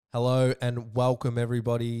Hello and welcome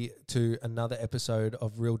everybody to another episode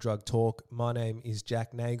of Real Drug Talk. My name is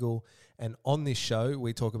Jack Nagel, and on this show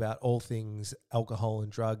we talk about all things alcohol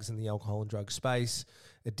and drugs in the alcohol and drug space,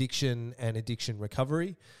 addiction and addiction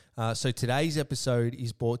recovery. So today's episode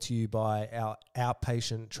is brought to you by our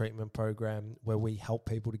outpatient treatment program, where we help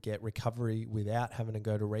people to get recovery without having to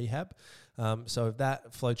go to rehab. So if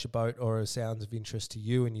that floats your boat or sounds of interest to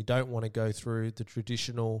you and you don't want to go through the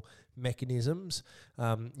traditional mechanisms,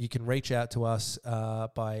 you can reach out to us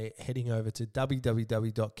by heading over to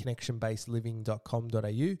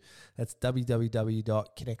www.connectionbasedliving.com.au. That's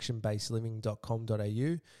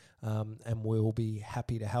www.connectionbasedliving.com.au. And we'll be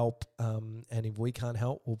happy to help. And if we can't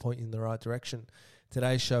help, we'll point you in the right direction.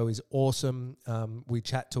 Today's show is awesome. We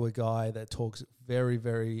chat to a guy that talks very,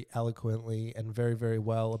 very eloquently and very, very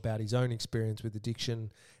well about his own experience with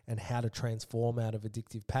addiction and how to transform out of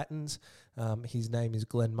addictive patterns. His name is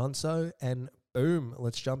Glenn Munso, and boom,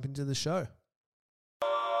 let's jump into the show.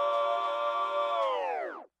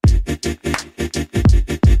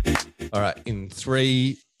 All right, in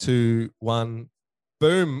 3, 2, 1.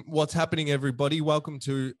 Boom. What's happening, everybody? Welcome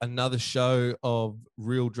to another show of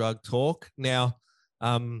Real Drug Talk. Now,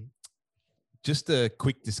 just a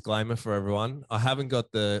quick disclaimer for everyone. I haven't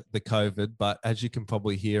got the COVID, but as you can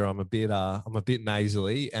probably hear, I'm a bit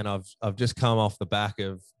nasally, and I've just come off the back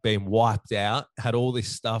of being wiped out, had all this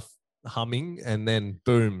stuff humming, and then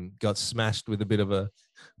boom, got smashed with a bit of a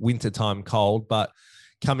wintertime cold, but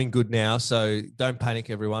coming good now. So don't panic,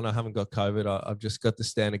 everyone. I haven't got COVID. I've just got the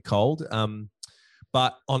standard cold.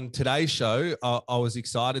 But on today's show, I was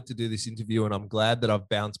excited to do this interview, and I'm glad that I've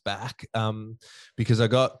bounced back because I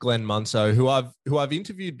got Glenn Munso, who I've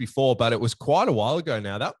interviewed before, but it was quite a while ago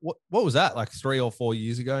now. What was that, like 3 or 4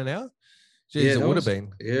 years ago now? Jeez, yeah, it would have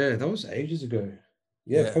been. Yeah, that was ages ago.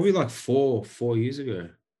 Yeah, probably like four years ago.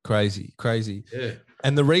 Crazy. Yeah.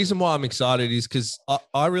 And the reason why I'm excited is because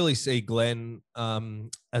I really see Glenn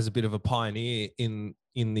as a bit of a pioneer in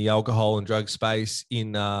the alcohol and drug space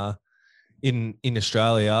in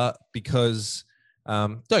Australia, because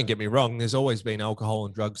don't get me wrong, there's always been alcohol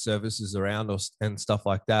and drug services around us and stuff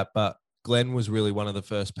like that, but Glenn was really one of the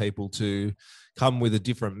first people to come with a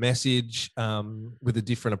different message, with a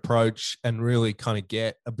different approach, and really kind of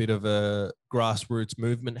get a bit of a grassroots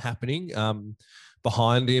movement happening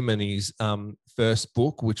behind him, and his first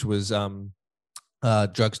book, which was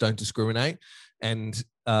Drugs Don't Discriminate. And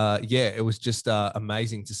it was just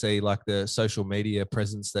amazing to see like the social media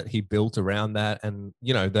presence that he built around that, and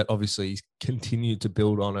that obviously he's continued to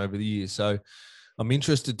build on over the years. So I'm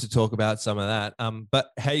interested to talk about some of that. But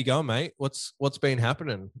how you going, mate? What's been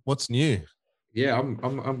happening? What's new? Yeah,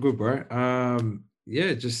 I'm good, bro.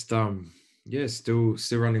 Still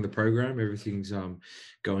running the program. Everything's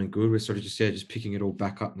going good. We're sort of just picking it all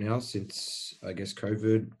back up now since, I guess,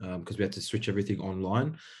 COVID, because we had to switch everything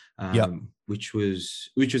online. Which was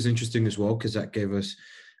interesting as well, because that gave us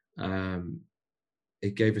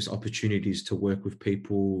opportunities to work with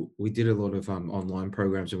people. We did a lot of online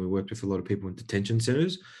programs, and we worked with a lot of people in detention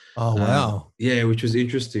centers. Oh wow. Which was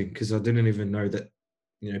interesting, because I didn't even know that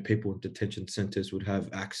people in detention centers would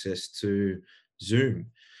have access to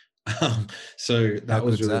Zoom. So that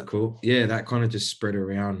was really cool. Yeah, that kind of just spread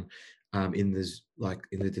around in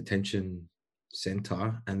the detention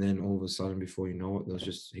center, and then all of a sudden, before you know it, there was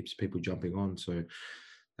just heaps of people jumping on. So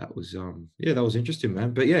that was that was interesting,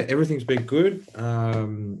 man. But yeah, everything's been good.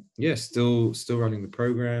 Still running the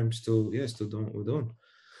program, still doing what we're doing.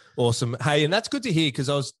 Awesome. Hey, and that's good to hear, because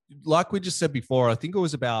I was, like we just said before, I think it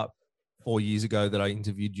was about 4 years ago that I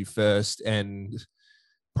interviewed you first, and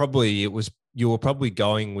you were probably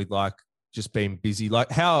going with like just being busy.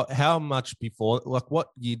 Like how much before, like what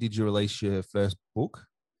year did you release your first book?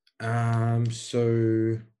 That's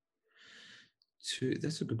a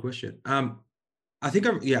good question. I think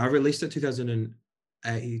I released it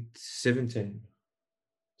 2017.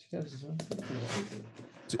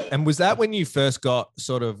 And was that when you first got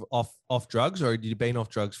sort of off drugs, or had you been off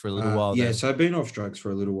drugs for a little while? Yeah, so I've been off drugs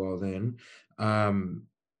for a little while then.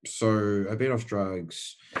 So I've been off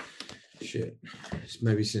drugs,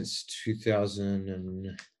 maybe since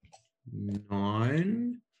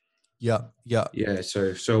 2009. Yeah.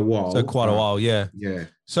 So a while. So quite a while, yeah. Yeah.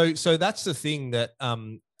 So that's the thing that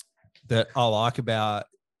that I like about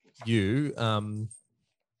you. And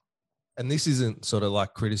this isn't sort of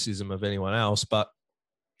like criticism of anyone else, but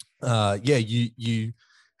you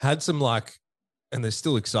had some like, and there's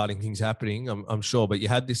still exciting things happening, I'm sure, but you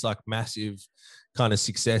had this like massive kind of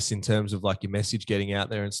success in terms of like your message getting out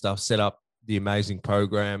there and stuff, set up the amazing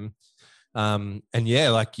program. And yeah,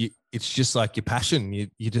 like it's just like your passion.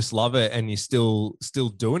 You just love it, and you're still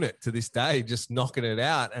doing it to this day, just knocking it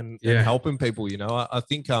out and helping people. You know, I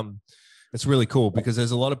think it's really cool because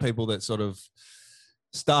there's a lot of people that sort of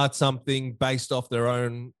start something based off their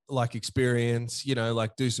own like experience, you know,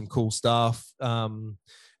 like do some cool stuff.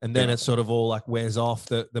 And then it sort of all like wears off,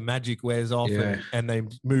 the magic wears off, and they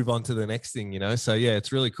move on to the next thing, you know? So yeah,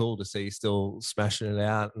 it's really cool to see you still smashing it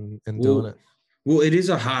out and doing it. Well, it's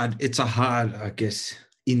a hard, I guess,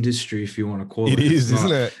 industry, if you want to call it. It is,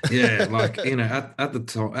 isn't it? Yeah. Like, you know, at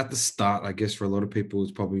the start, I guess for a lot of people,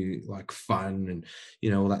 it's probably like fun and, you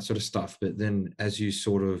know, all that sort of stuff. But then as you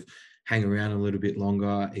sort of hang around a little bit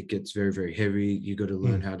longer, it gets very, very heavy. You got to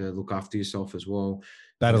learn how to look after yourself as well.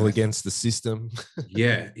 Battle against the system.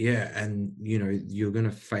 Yeah. And, you know, you're going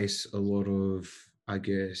to face a lot of, I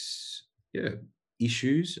guess,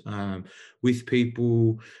 issues with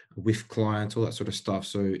people, with clients, all that sort of stuff.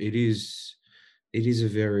 So it is a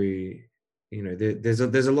very, you know, there's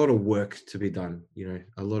a lot of work to be done, you know,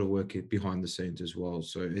 a lot of work behind the scenes as well.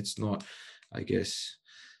 So it's not, I guess,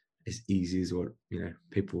 as easy as what, you know,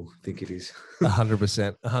 people think it is.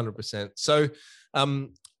 100%. So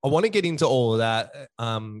I want to get into all of that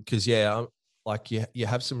because like you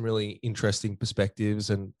have some really interesting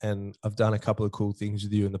perspectives, and I've done a couple of cool things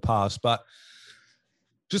with you in the past. But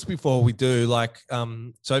just before we do, like,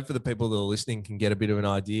 so for the people that are listening can get a bit of an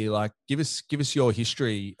idea, like give us your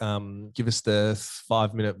history, give us the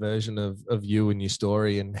 5-minute version of you and your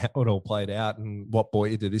story and how it all played out and what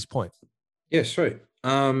brought you to this point. Yeah, sweet.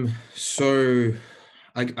 So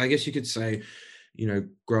I guess you could say, you know,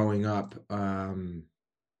 growing up,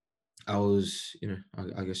 I was, you know,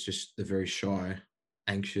 I guess just a very shy,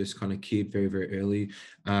 anxious kind of kid, very, very early.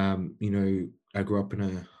 You know, I grew up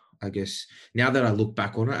in I guess now that I look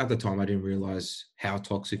back on it, at the time I didn't realize how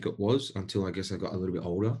toxic it was until I guess I got a little bit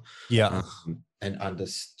older. Yeah. And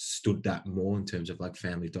understood that more in terms of like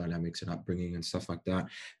family dynamics and upbringing and stuff like that.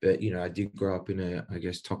 But, you know, I did grow up in a, I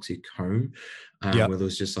guess, toxic home where there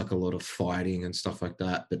was just like a lot of fighting and stuff like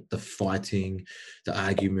that. But the fighting, the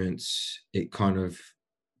arguments, it kind of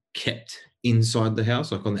kept inside the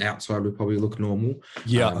house. Like on the outside, we probably look normal.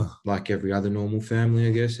 Like every other normal family,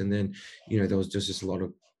 I guess. And then, you know, there was just a lot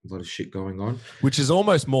of shit going on, which is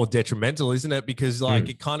almost more detrimental, isn't it? Because like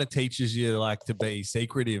it kind of teaches you like to be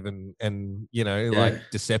secretive and you know, like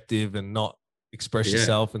deceptive and not express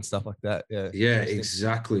yourself and stuff like that. Yeah,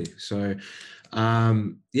 exactly. So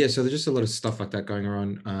so there's just a lot of stuff like that going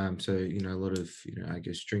on. So, you know, a lot of, you know, I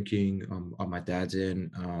guess drinking on my dad's end,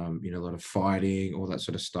 you know, a lot of fighting, all that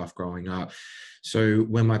sort of stuff growing up. So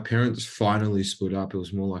when my parents finally split up, it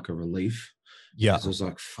was more like a relief. Yeah, it was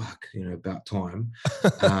like, fuck, you know, about time.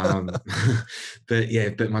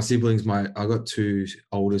 But my siblings, I got 2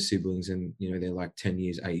 older siblings, and you know they're like 10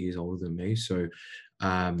 years, 8 years older than me. So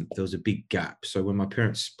there was a big gap. So when my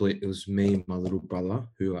parents split, it was me and my little brother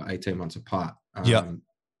who are 18 months apart.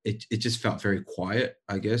 It just felt very quiet.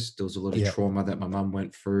 I guess there was a lot of trauma that my mum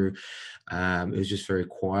went through. It was just very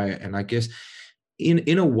quiet, and I guess.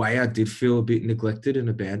 In a way, I did feel a bit neglected and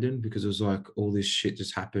abandoned because it was like all this shit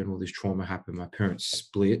just happened, all this trauma happened. My parents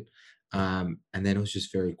split, and then it was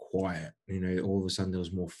just very quiet. You know, all of a sudden there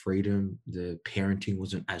was more freedom. The parenting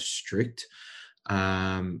wasn't as strict,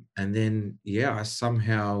 and then I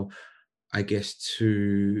somehow, I guess,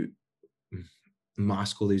 to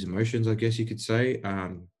mask all these emotions, I guess you could say,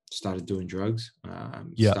 started doing drugs.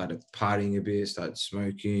 Started partying a bit. Started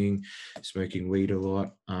smoking weed a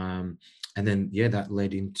lot. And then, that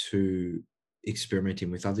led into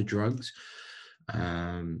experimenting with other drugs, you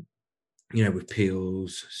know, with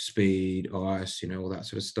pills, speed, ice, you know, all that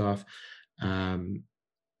sort of stuff. And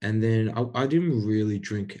then I didn't really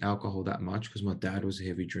drink alcohol that much because my dad was a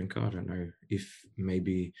heavy drinker. I don't know if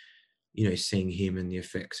maybe, you know, seeing him and the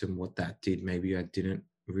effects and what that did, maybe I didn't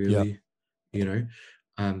really, you know,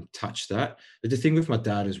 touch that. But the thing with my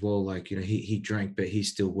dad as well, like, you know, he drank, but he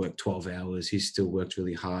still worked 12 hours. He still worked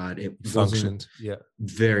really hard. It functioned.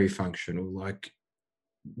 Very functional. Like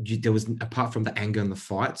there was, apart from the anger and the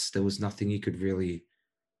fights, there was nothing you could really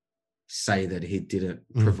say that he didn't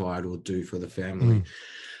provide or do for the family.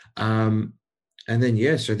 And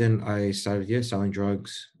then, so then I started, selling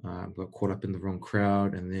drugs, got caught up in the wrong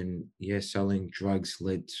crowd. And then, selling drugs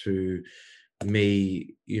led to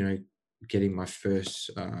me, you know, getting my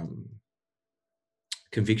first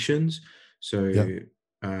convictions. So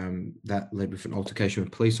that led with an altercation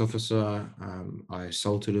with a police officer. I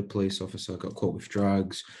assaulted a police officer, got caught with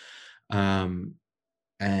drugs. And,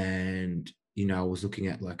 you know, I was looking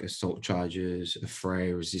at like assault charges,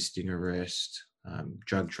 affray, resisting arrest,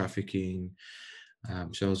 drug trafficking.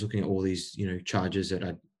 So I was looking at all these, you know, charges that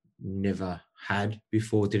I'd never had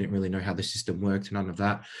before, didn't really know how the system worked, none of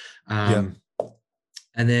that. Yeah.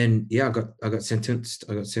 And then, yeah, I got sentenced.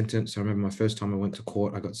 I remember my first time I went to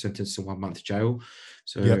court, I got sentenced to 1 month jail.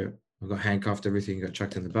 So I got handcuffed, everything, got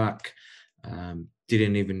chucked in the back.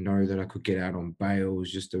 Didn't even know that I could get out on bail. It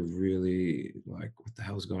was just a really, like, what the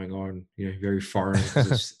hell's going on? You know, very foreign.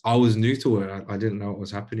 I was new to it. I didn't know what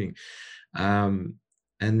was happening. And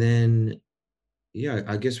then, yeah,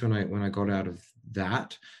 I guess when I got out of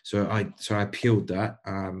that, so I appealed that.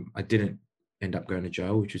 I didn't end up going to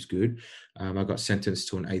jail, which is good. I got sentenced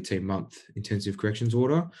to an 18-month intensive corrections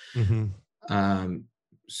order.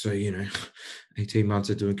 So, you know, 18 months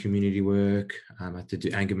of doing community work. I had to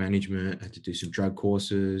do anger management. I had to do some drug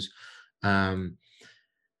courses. And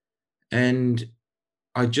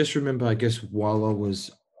I just remember, I guess, while I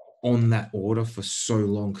was on that order for so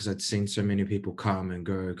long, because I'd seen so many people come and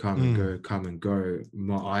go,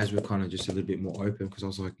 my eyes were kind of just a little bit more open, because I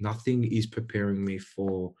was like, nothing is preparing me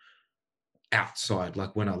for outside,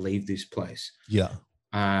 like when I leave this place. Yeah.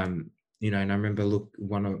 You know, and I remember,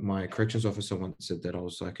 one of my corrections officer once said that I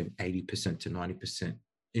was like an 80% to 90%,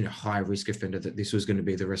 you know, high risk offender, that this was going to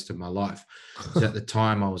be the rest of my life. So at the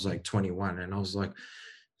time I was like 21, and I was like,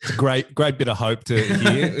 it's a great bit of hope to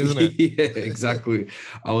hear, isn't it? Yeah, exactly.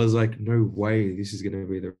 I was like, no way, this is going to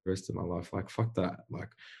be the rest of my life. Like, fuck that. Like,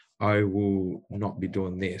 I will not be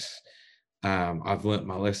doing this. I've learnt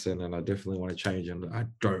my lesson, and I definitely want to change, and I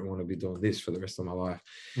don't want to be doing this for the rest of my life.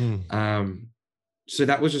 So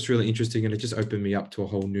that was just really interesting, and it just opened me up to a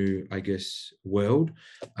whole new, I guess, world.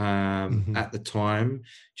 At the time,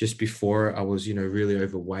 just before, I was, you know, really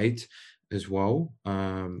overweight as well.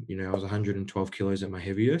 You know, I was 112 kilos at my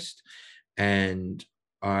heaviest, and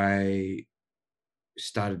I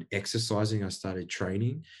started exercising. I started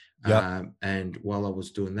training. And while I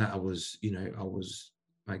was doing that, I was,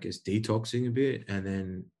 I guess, detoxing a bit. And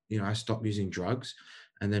then, you know, I stopped using drugs.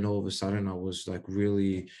 And then all of a sudden I was like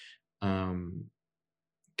really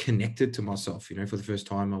connected to myself. You know, for the first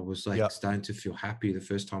time I was like starting to feel happy. The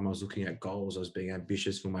first time I was looking at goals, I was being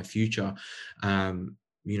ambitious for my future.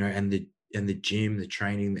 You know, and the gym, the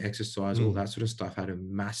training, the exercise, all that sort of stuff had a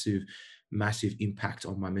massive impact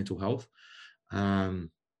on my mental health. And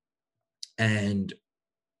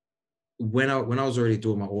when I was already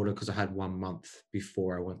doing my order, because I had 1 month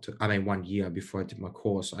before I went to, 1 year before I did my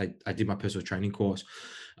course, I did my personal training course.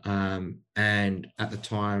 And at the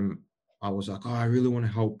time I was like, oh, I really want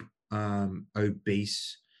to help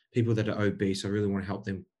obese people that are obese. I really want to help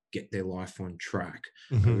them get their life on track.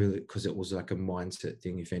 Because it was like a mindset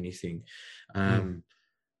thing, if anything. And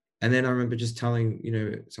then I remember just telling, you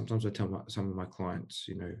know, sometimes I tell some of my clients,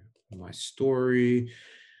 you know, my story.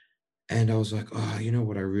 And I was like, oh, you know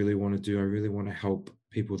what I really want to do? I really want to help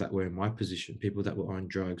people that were in my position, people that were on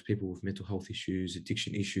drugs, people with mental health issues,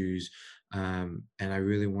 addiction issues. And I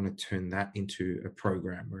really want to turn that into a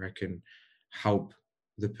program where I can help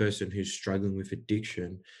the person who's struggling with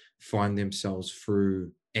addiction find themselves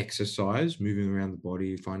through exercise, moving around the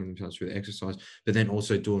body, finding themselves through the exercise, but then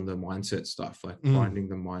also doing the mindset stuff, like finding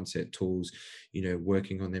the mindset tools, you know,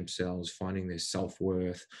 working on themselves, finding their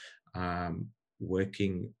self-worth,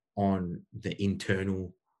 working on the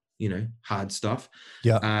internal, you know, hard stuff,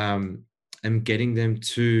 and getting them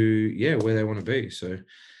to where they want to be. So,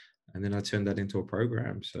 and then I turned that into a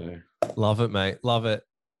program. So love it, mate, love it.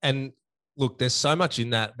 And look, there's so much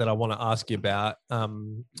in that I want to ask you about.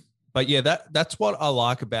 But yeah, that's what I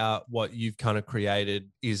like about what you've kind of created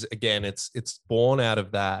is, again, it's born out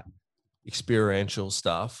of that experiential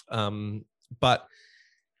stuff. But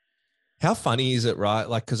how funny is it, right?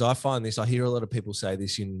 Like, because I find this, I hear a lot of people say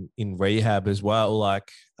this in rehab as well. Like,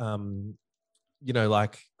 you know,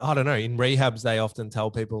 like, I don't know, in rehabs, they often tell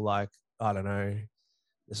people like, I don't know,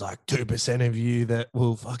 there's like 2% of you that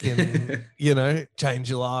will fucking, you know, change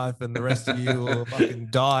your life, and the rest of you will fucking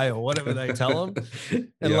die, or whatever they tell them.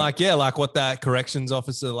 And like what that corrections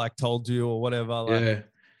officer like told you or whatever. Like,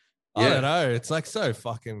 I don't know. It's like so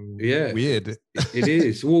fucking weird. It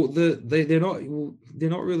is. Well, they're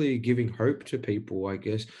not really giving hope to people, I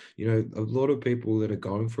guess. You know, a lot of people that are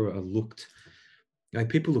going through it like,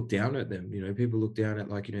 people look down at them. You know, people look down at,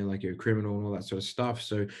 like, you know, like you're a criminal and all that sort of stuff.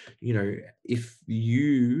 So, you know, if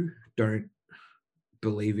you don't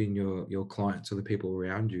believe in your clients or the people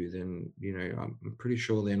around you, then, you know, I'm pretty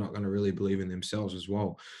sure they're not going to really believe in themselves as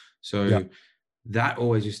well. So that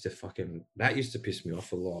always used to piss me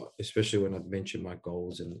off a lot, especially when I'd mention my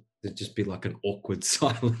goals and there'd just be like an awkward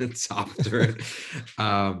silence after it.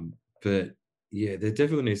 But yeah, there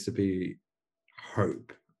definitely needs to be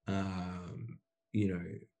hope. You know,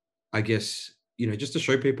 I guess, you know, just to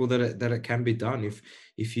show people that it can be done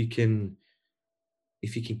if you can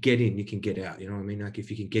if you can get in, you can get out. You know what I mean? Like if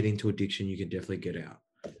you can get into addiction, you can definitely get out.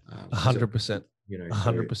 100%. You know,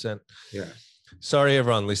 100%. Yeah. Sorry,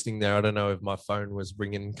 everyone listening there. I don't know if my phone was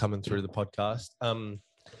coming through the podcast.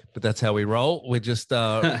 But that's how we roll. We're just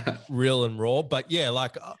real and raw. But yeah,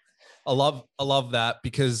 like I love that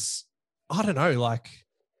because I don't know, like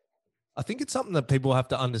I think it's something that people have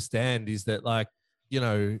to understand is that, like, you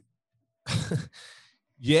know,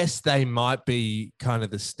 yes, they might be kind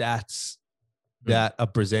of the stats that are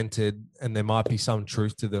presented and there might be some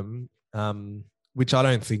truth to them, which I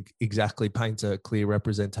don't think exactly paints a clear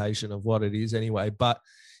representation of what it is anyway. But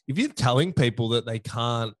if you're telling people that they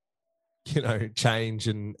can't, you know, change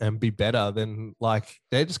and be better, then like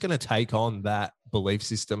they're just going to take on that belief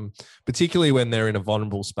system, particularly when they're in a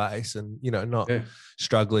vulnerable space and, you know, not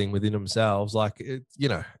struggling within themselves. Like, you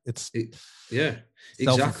know, it's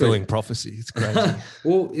self-fulfilling prophecy. It's crazy.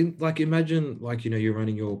 Well, like imagine, like, you know, you're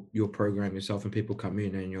running your program yourself and people come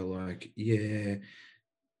in and you're like, yeah,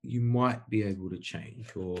 you might be able to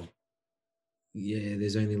change, or yeah,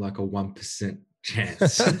 there's only like a 1%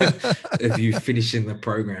 chance of you finishing the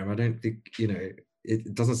program. I don't think, you know,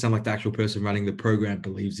 it doesn't sound like the actual person running the program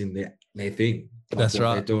believes in their thing. Like that's what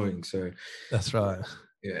right. they're doing. So that's right.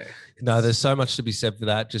 Yeah. No, there's so much to be said for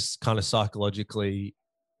that. Just kind of psychologically,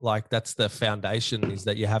 like that's the foundation, is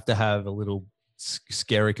that you have to have a little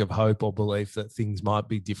skerrick of hope or belief that things might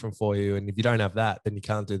be different for you. And if you don't have that, then you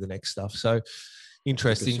can't do the next stuff. So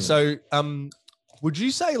interesting. 100%. So, would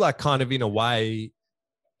you say, like, kind of in a way,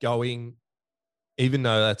 going, even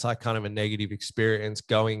though that's like kind of a negative experience,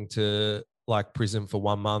 going to like prison for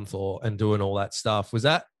 1 month and doing all that stuff, was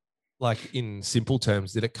that, like, in simple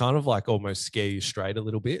terms, did it kind of like almost scare you straight a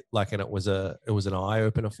little bit? Like, and it was an eye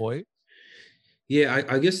opener for you? Yeah,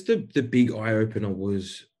 I guess the big eye opener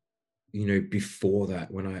was, you know, before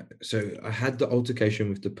that, when I had the altercation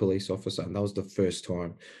with the police officer, and that was the first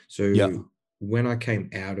time. So when I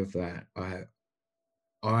came out of that,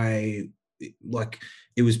 I like,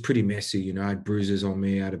 it was pretty messy, you know. I had bruises on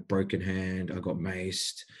me, I had a broken hand, I got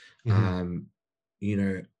maced. You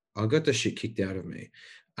know, I got the shit kicked out of me.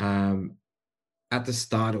 At the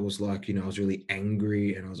start, it was like, you know, I was really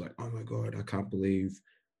angry and I was like, oh my God, I can't believe,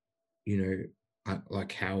 you know,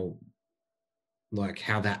 how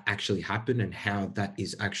that actually happened and how that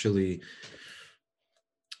is actually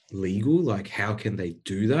legal. Like, how can they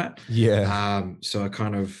do that? So I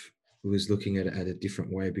kind of was looking at it at a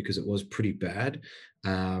different way because it was pretty bad.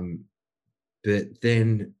 But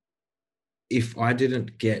then if I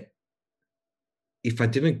didn't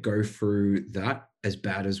go through that as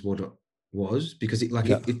bad as what it was, because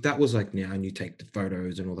if that was like now and you take the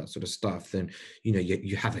photos and all that sort of stuff, then, you know,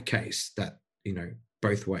 you have a case that, you know,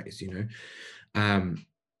 both ways, you know.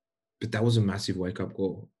 But that was a massive wake-up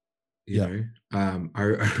call, you know. I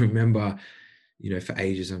remember, you know, for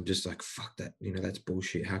ages I'm just like, fuck that, you know, that's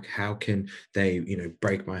bullshit. How can they, you know,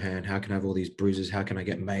 break my hand? How can I have all these bruises? How can I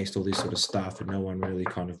get maced? All this sort of stuff. And no one really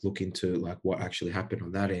kind of look into like what actually happened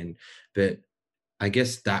on that end. But I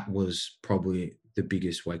guess that was probably the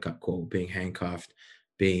biggest wake-up call, being handcuffed,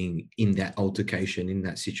 being in that altercation, in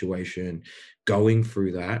that situation, going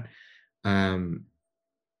through that.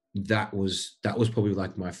 That was probably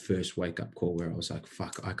like my first wake-up call, where I was like,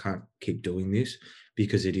 fuck, I can't keep doing this,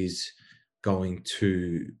 because it is going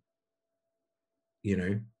to, you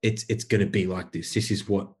know, it's going to be like this. This is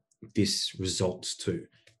what this results to,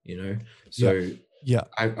 you know. So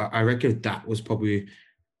I reckon that was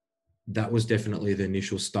definitely the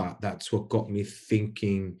initial start. That's what got me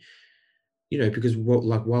thinking, you know, because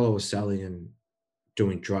while I was selling and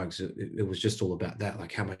doing drugs, it was just all about that.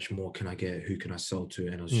 Like, how much more can I get? Who can I sell to?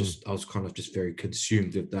 And I was kind of just very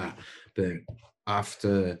consumed with that. But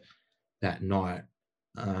after that night,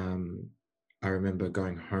 I remember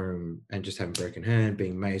going home and just having broken hand,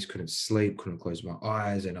 being maced, couldn't sleep, couldn't close my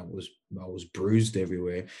eyes, and I was bruised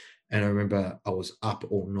everywhere. And I remember I was up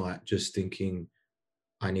all night just thinking,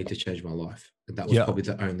 I need to change my life. And that was probably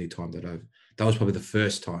the only time that was probably the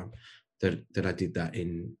first time that I did that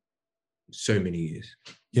in so many years.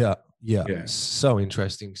 Yeah. So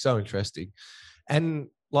interesting. And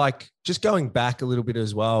like, just going back a little bit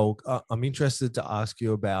as well, I'm interested to ask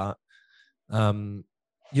you about, you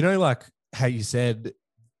know, like how you said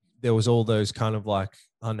there was all those kind of like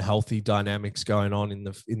unhealthy dynamics going on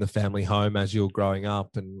in the family home as you were growing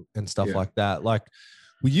up and stuff like that. Like,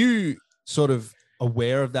 were you sort of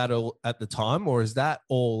aware of that all at the time, or is that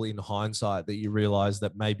all in hindsight that you realize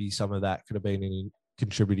that maybe some of that could have been a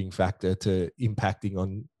contributing factor to impacting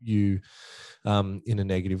on you in a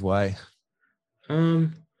negative way?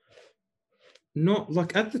 Not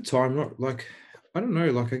like at the time, not like, I don't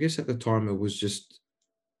know, like I guess at the time it was just,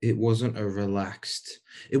 it wasn't a relaxed,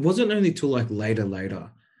 it wasn't only till like later,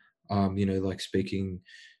 like speaking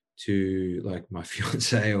to like my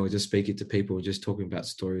fiance or just speaking to people, just talking about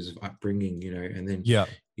stories of upbringing, and then, Yeah.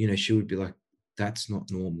 she would be like, that's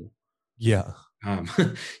not normal. Yeah. Um,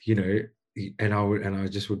 you know, and I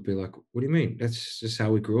just would be like, what do you mean? That's just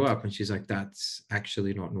how we grew up. And she's like, that's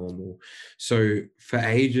actually not normal. So for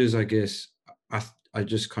ages, I guess I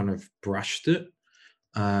just kind of brushed it,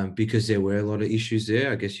 because there were a lot of issues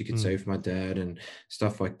there, I guess you could say, with my dad and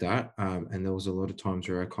stuff like that. And there was a lot of times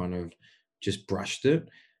where I kind of just brushed it.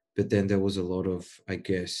 But then there was a lot of, I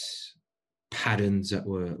guess, patterns that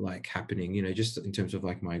were like happening, just in terms of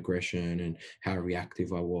like my aggression and how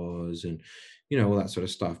reactive I was, and, all that sort of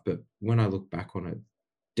stuff. But when I look back on it,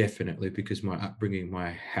 definitely, because my upbringing,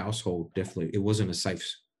 my household, definitely, it wasn't a safe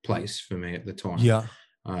place for me at the time. Yeah.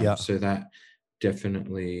 Yeah. So that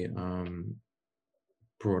definitely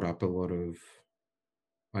brought up a lot of,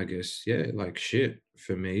 I guess, yeah, like shit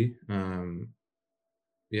for me.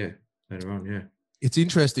 Yeah, later on, yeah. It's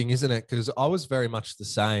interesting, isn't it? Because I was very much the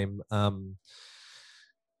same.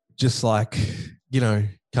 Just like,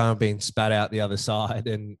 kind of being spat out the other side,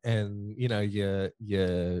 and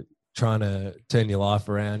you're trying to turn your life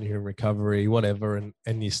around, you're in recovery, whatever,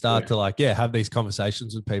 and you start to like, have these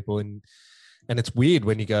conversations with people, and it's weird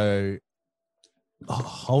when you go, oh,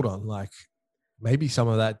 hold on, like maybe some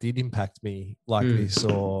of that did impact me like this,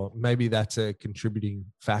 or maybe that's a contributing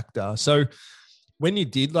factor. So when you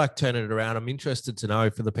did like turn it around, I'm interested to know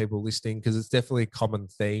for the people listening, because it's definitely a common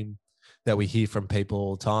theme that we hear from people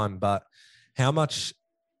all the time. But how much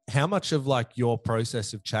of like your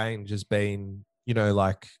process of change has been,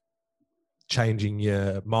 like changing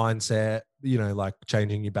your mindset, like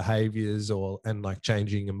changing your behaviors, and like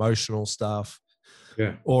changing emotional stuff?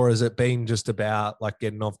 Yeah. Or has it been just about like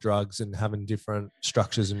getting off drugs and having different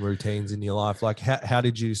structures and routines in your life? Like how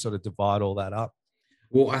did you sort of divide all that up?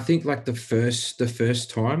 Well, I think like the first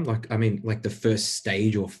time, like, I mean, like the first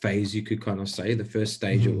stage or phase, you could kind of say, the first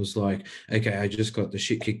stage, it was like, okay, I just got the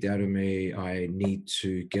shit kicked out of me. I need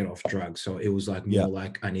to get off drugs. So it was like more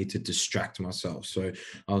like I need to distract myself. So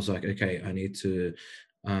I was like, okay, I need to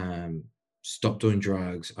um, stop doing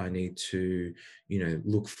drugs. I need to,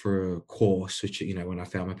 look for a course, which, when I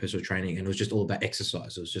found my personal training, and it was just all about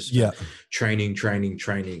exercise. It was just about training, training,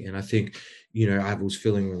 training. And I think, I was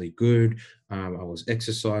feeling really good. I was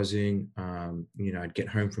exercising, I'd get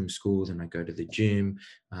home from school, then I'd go to the gym.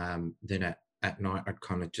 Then at night, I'd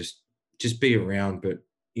kind of just be around, but,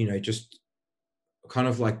 just kind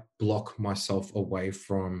of like block myself away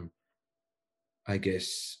from, I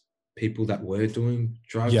guess, people that were doing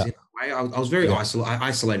drugs Yeah. in a way. I was very Yeah. I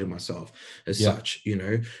isolated myself as Yeah. such,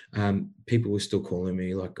 people were still calling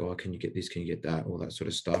me like, oh, can you get this? Can you get that? All that sort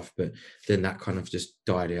of stuff. But then that kind of just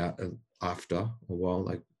died out after a while,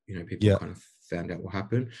 like, people Yeah. kind of found out what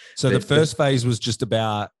happened. So the But first phase was just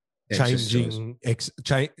about exercise.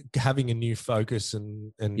 having a new focus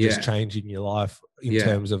and just Yeah. changing your life in Yeah.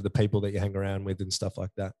 terms of the people that you hang around with and stuff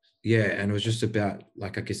like that. Yeah, and it was just about,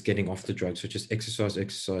 like, I guess, getting off the drugs. So just exercise,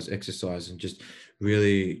 exercise, exercise, and just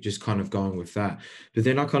really just kind of going with that. But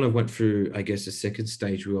then I kind of went through, I guess, a second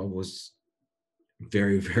stage where I was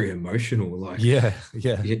very, very emotional. Like, Yeah.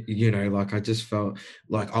 Yeah. like I just felt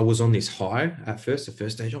like I was on this high at first. The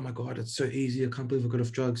first stage, oh my God, it's so easy. I can't believe I got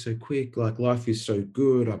off drugs so quick. Like, life is so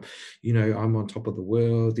good. I'm on top of the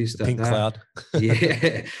world, this, The that, pink that. cloud.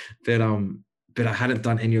 Yeah. But I hadn't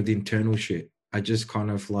done any of the internal shit. I just kind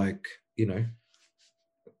of like,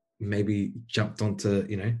 maybe jumped onto,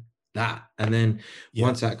 that. And then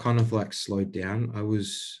once that kind of like slowed down, I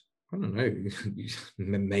don't know,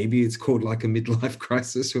 maybe it's called like a midlife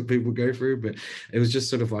crisis what people go through, but it was just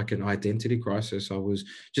sort of like an identity crisis. I was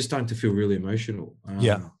just starting to feel really emotional.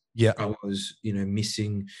 Yeah. I was,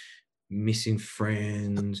 missing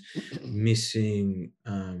friends, missing,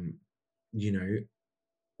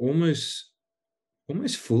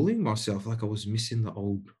 almost fooling myself, like I was missing the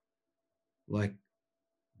old, like,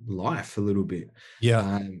 life a little bit.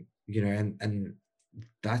 Yeah. And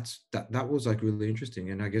that was like really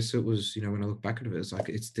interesting. And I guess it was, when I look back at it, it's like,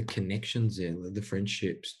 it's the connections there, the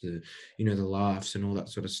friendships, the, the laughs and all that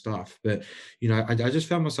sort of stuff. But, I just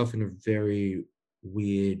found myself in a very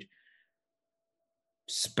weird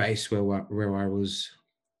space where I was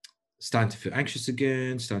starting to feel anxious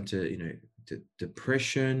again, starting to,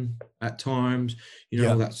 depression at times, all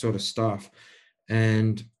Yeah. that sort of stuff.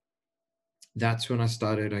 And that's when I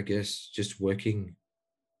started, I guess, just working,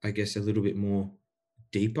 I guess, a little bit more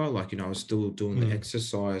deeper. Like, I was still doing the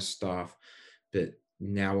exercise stuff, but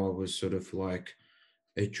now I was sort of like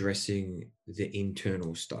addressing the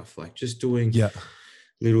internal stuff, like just doing,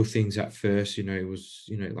 little things at first, it was,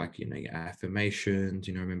 like, your affirmations,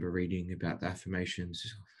 I remember reading about the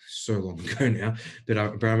affirmations so long ago now, but I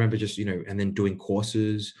remember just, and then doing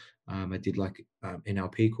courses. I did like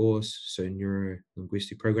NLP course, so neuro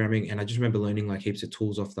linguistic programming. And I just remember learning like heaps of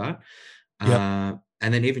tools off that. Yep.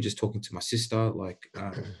 And then even just talking to my sister, like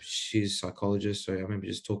she's a psychologist. So I remember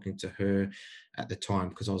just talking to her at the time,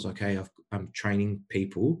 because I was like, hey, I'm training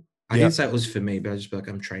people. I didn't Yep. say it was for me, but I just be like,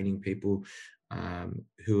 I'm training people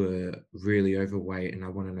who are really overweight, and I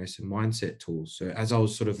want to know some mindset tools. So as I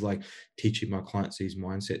was sort of like teaching my clients these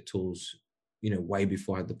mindset tools, way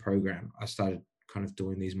before I had the program, I started kind of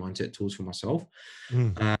doing these mindset tools for myself.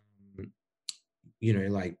 Mm. Um,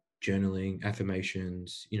 like journaling,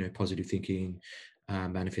 affirmations, positive thinking,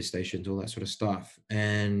 manifestations, all that sort of stuff.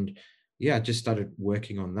 And yeah, I just started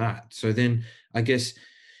working on that. So then I guess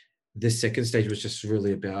the second stage was just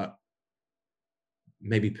really about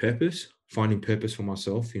maybe purpose, finding purpose for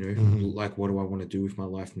myself, Mm-hmm. like what do I want to do with my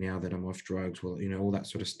life now that I'm off drugs? Well, all that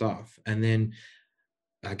sort of stuff. And then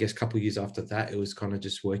I guess a couple of years after that, it was kind of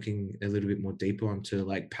just working a little bit more deeper onto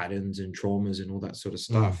like patterns and traumas and all that sort of Mm.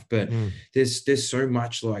 stuff. But Mm. there's so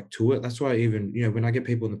much like to it. That's why even, when I get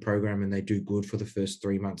people in the program and they do good for the first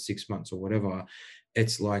 3 months, 6 months or whatever,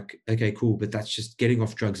 it's like, okay, cool. But that's just getting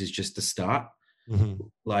off drugs is just the start. Mm-hmm.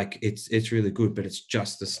 Like it's really good, but it's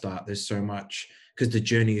just the start. There's so much, because the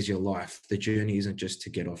journey is your life. The journey isn't just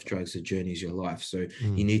to get off drugs. The journey is your life. So you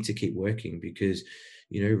Mm. need to keep working, because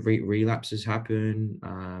relapses happen,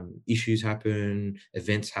 issues happen,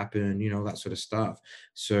 events happen, all that sort of stuff.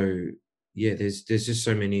 So yeah, there's just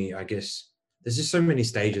so many, I guess there's just so many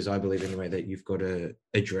stages, I believe anyway, that you've got to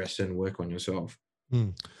address and work on yourself.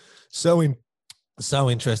 Mm. So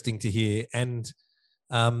interesting to hear. And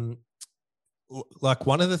um, like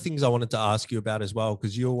one of the things I wanted to ask you about as well,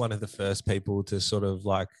 because you're one of the first people to sort of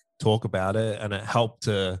like talk about it, and it helped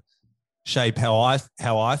to shape how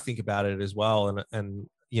I think about it as well. And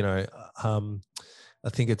I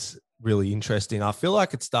think it's really interesting. I feel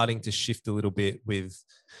like it's starting to shift a little bit with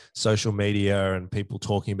social media and people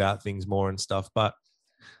talking about things more and stuff. But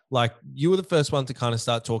like you were the first one to kind of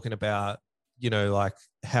start talking about, like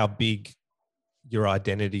how big your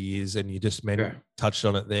identity is, and you just Yeah. touched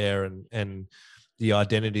on it there, and the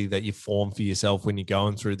identity that you form for yourself when you're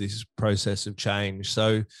going through this process of change.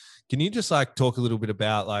 So can you just like talk a little bit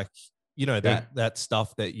about like, Yeah. that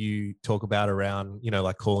stuff that you talk about around,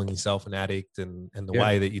 like calling yourself an addict and the Yeah.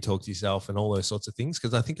 way that you talk to yourself and all those sorts of things?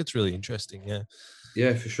 Because I think it's really interesting. Yeah.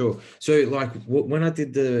 Yeah, for sure. So like when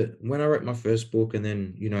I wrote my first book, and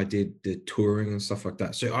then, I did the touring and stuff like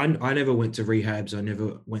that. So I never went to rehabs. I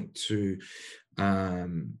never went to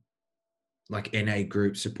um like NA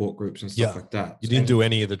groups, support groups and stuff Yeah. like that. You didn't And do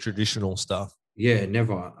any of the traditional stuff. yeah,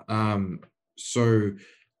 never. So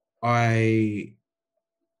I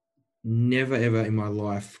never ever in my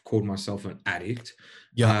life called myself an addict.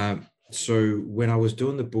 Yeah. So when I was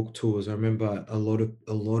doing the book tours, I remember a lot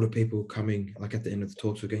of people coming like at the end of the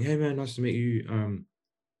talks were going, "Hey man, nice to meet you.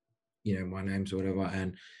 My name's or whatever,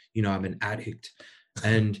 and I'm an addict."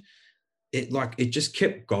 And it just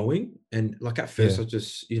kept going. And like at first Yeah. I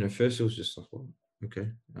just, first it was just like, well, okay,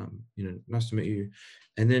 nice to meet you.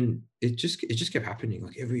 And then it just kept happening.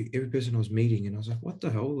 Like every person I was meeting, and I was like, what the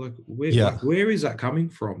hell? Yeah. Where is that coming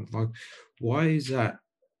from? Like, why is that,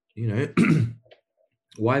 you know,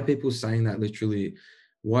 why are people saying that literally?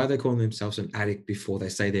 Why are they calling themselves an addict before they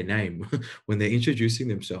say their name? When they're introducing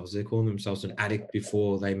themselves, they're calling themselves an addict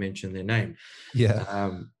before they mention their name.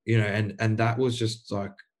 Yeah. And that was just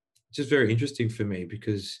like, just very interesting for me,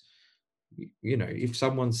 because if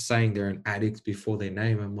someone's saying they're an addict before their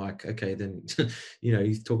name, I'm like, okay, then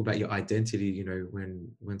you talk about your identity,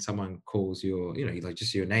 when someone calls your, like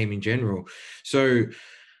just your name in general. So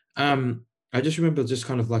I just remember just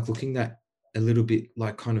kind of like looking at a little bit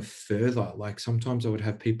like kind of further. Like sometimes I would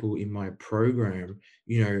have people in my program,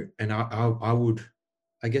 and I would,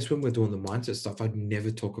 I guess when we're doing the mindset stuff, I'd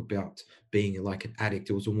never talk about being like an addict.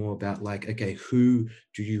 It was more about like, okay, who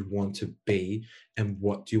do you want to be, and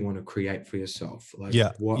what do you want to create for yourself? Like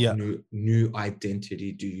Yeah. what Yeah. new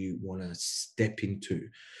identity do you want to step into?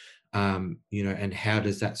 And how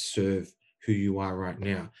does that serve who you are right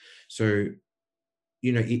now? So,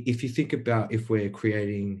 if you think about, if we're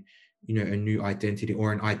creating, a new identity,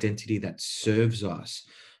 or an identity that serves us,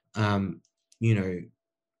 um, you know,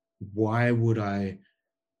 why would I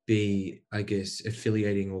be, I guess,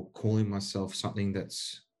 affiliating or calling myself something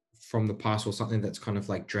that's from the past, or something that's kind of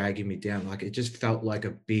like dragging me down? Like it just felt like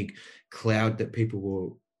a big cloud that people were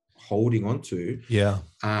holding on to, Yeah.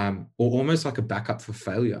 or almost like a backup for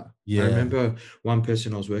failure. Yeah. I remember one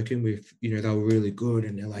person I was working with, you know, they were really good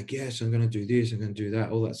and they're like, yes, I'm going to do this, I'm going to do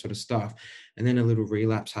that, all that sort of stuff. And then a little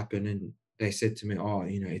relapse happened and they said to me, oh,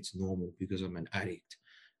 you know, it's normal because I'm an addict.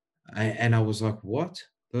 And I was like, what?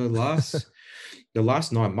 The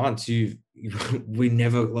last 9 months, we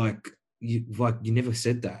never you never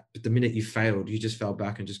said that. But the minute you failed, you just fell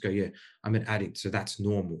back and just go, yeah, I'm an addict, so that's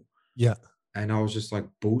normal. Yeah. And I was just like,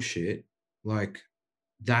 bullshit. Like,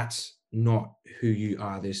 that's not who you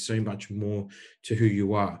are. There's so much more to who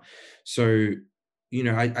you are. So, you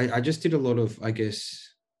know, I just did a lot of, I guess,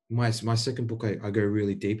 my second book, I go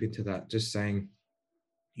really deep into that, just saying,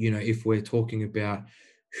 you know, if we're talking about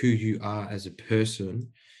who you are as a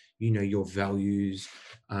person, you know, your values,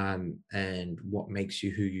 and what makes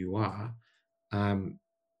you who you are.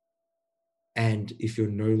 And if you're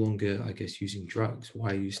no longer, I guess, using drugs,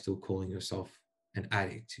 why are you still calling yourself an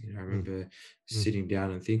addict? You know, I remember sitting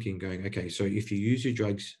down and thinking, going, okay, so if you use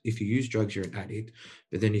drugs, you're an addict.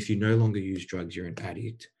 But then if you no longer use drugs, you're an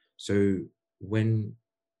addict. So when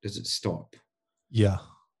does it stop? Yeah.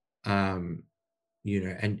 You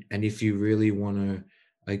know, and if you really want to,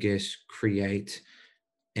 I guess, create,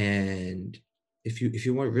 and if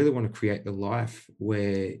you really want to create the life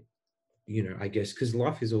where, you know, I guess, because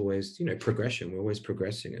life is always, you know, progression. We're always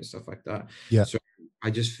progressing and stuff like that. Yeah. So I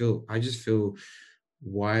just feel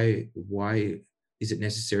why is it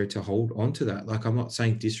necessary to hold on to that? Like, I'm not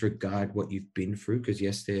saying disregard what you've been through, because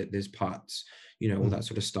yes, there's parts, you know, all that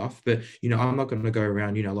sort of stuff. But, you know, I'm not going to go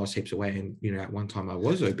around, you know, lost heaps of weight. And, you know, at one time I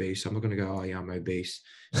was obese. I'm not going to go, oh yeah, I'm obese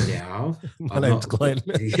now. My I'm name's not. Glenn.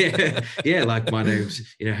 Yeah. Like, my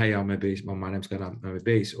name's, you know, hey, I'm obese. My name's Glenn. I'm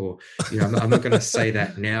obese. Or, you know, I'm not going to say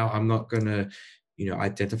that now. I'm not going to, you know,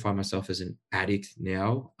 identify myself as an addict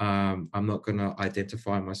now. I'm not going to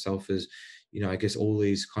identify myself as, you know, I guess, all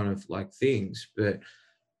these kind of like things. But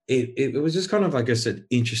it was just kind of, I guess, an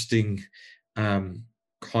interesting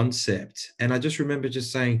concept. And I just remember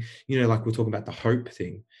just saying, you know, like, we're talking about the hope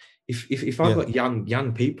thing. If I've got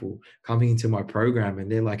young people coming into my program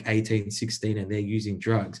and they're like 18, 16 and they're using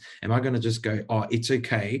drugs, am I going to just go, oh, it's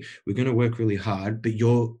okay, we're going to work really hard, but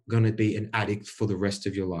you're going to be an addict for the rest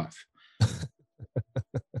of your life?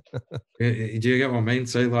 Do you get what I mean?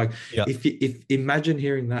 So, like, if imagine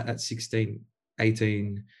hearing that at 16,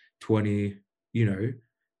 18, 20, you know,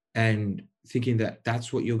 and thinking that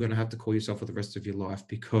that's what you're going to have to call yourself for the rest of your life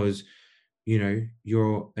because, you know,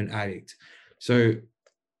 you're an addict. So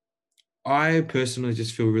I personally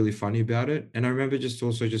just feel really funny about it. And I remember just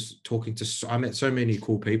also just talking to, I met so many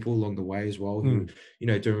cool people along the way as well, who, you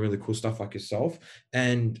know, doing really cool stuff like yourself.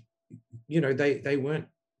 And, you know, they weren't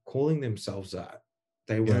calling themselves that.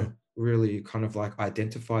 They weren't really kind of like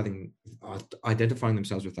identifying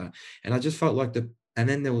themselves with that. And I just felt like and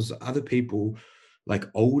then there was other people, like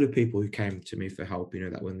older people, who came to me for help, you know,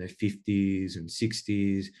 that were in their 50s and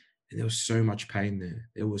 60s. And there was so much pain there.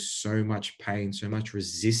 There was so much pain, so much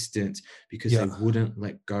resistance, because they wouldn't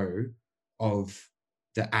let go of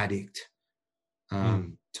the addict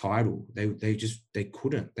title. They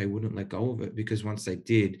wouldn't let go of it, because once they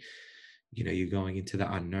did, you know, you're going into the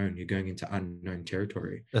unknown. You're going into unknown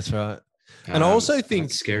territory. That's right. And I also think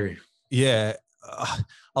it's scary. Yeah.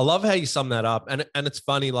 I love how you sum that up. And it's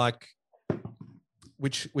funny, like,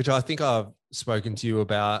 which I think I've spoken to you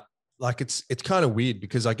about. Like, it's kind of weird,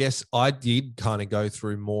 because I guess I did kind of go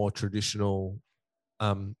through more traditional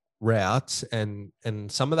routes, and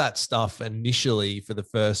some of that stuff initially for the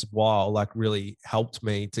first while, like, really helped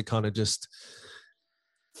me to kind of just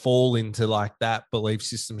fall into like that belief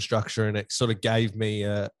system structure. And it sort of gave me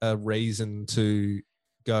a reason to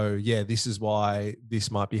go, yeah, this is why this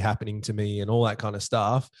might be happening to me and all that kind of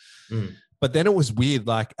stuff. But then it was weird.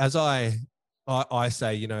 Like, as I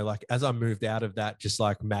say, you know, like, as I moved out of that just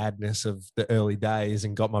like madness of the early days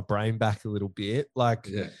and got my brain back a little bit, like,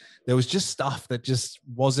 there was just stuff that just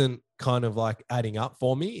wasn't kind of like adding up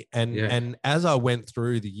for me. And as I went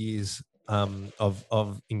through the years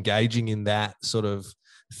of engaging in that sort of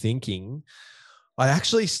thinking, I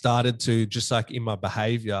actually started to just, like, in my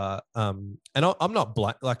behavior, and I'm not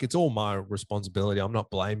like, it's all my responsibility. I'm not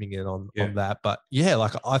blaming it on that, but yeah,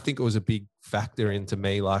 like, I think it was a big factor into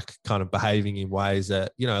me, like, kind of behaving in ways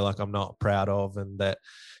that, you know, like, I'm not proud of, and that,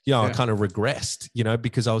 you know, I kind of regressed, you know,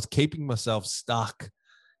 because I was keeping myself stuck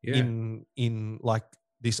in like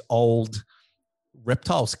this old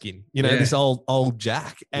reptile skin, you know, this old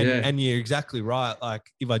Jack. And you're exactly right. Like,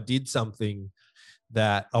 if I did something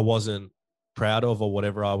that I wasn't proud of or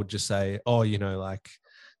whatever, I would just say, oh, you know, like,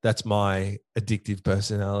 that's my addictive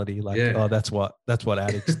personality. Like, Yeah. oh, that's what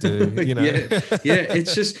addicts do, you know? Yeah.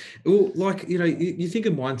 It's just, well, like, you think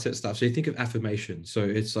of mindset stuff. So you think of affirmation. So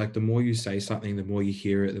it's like, the more you say something, the more you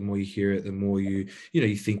hear it, the more you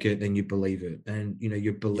think it, then you believe it. And,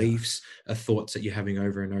 your beliefs are thoughts that you're having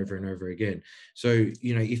over and over and over again. So,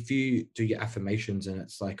 if you do your affirmations and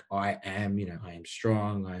it's like, I am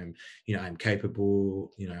strong, I'm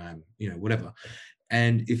capable, I'm, whatever.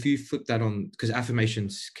 And if you flip that on, because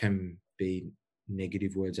affirmations can be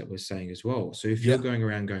negative words that we're saying as well. So if you're going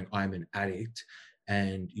around going, I'm an addict,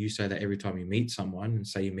 and you say that every time you meet someone, and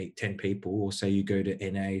say you meet 10 people, or say you go to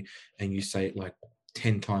NA and you say it like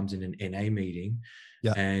 10 times in an NA meeting,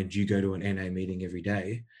 and you go to an NA meeting every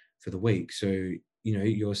day for the week. So,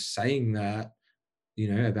 you're saying that,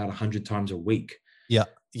 about 100 times a week. Yeah.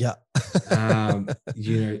 And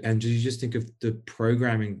you just think of the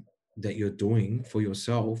programming that you're doing for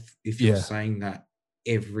yourself if you're saying that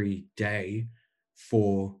every day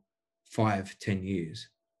for 5-10 years.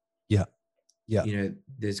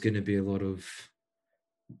 There's going to be a lot of,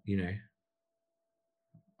 I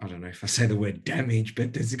don't know if I say the word damage,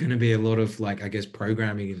 but there's going to be a lot of, like, I guess,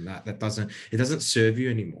 programming in that doesn't serve you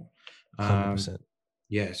anymore. 100%.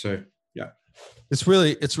 So it's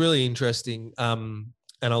really interesting. And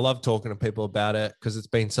I love talking to people about it, because it's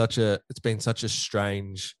been such a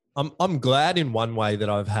strange. I'm glad in one way that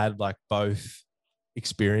I've had like both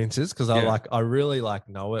experiences, because I really like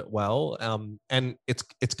know it well. And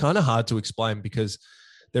it's kind of hard to explain, because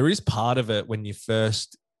there is part of it when you're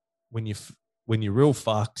real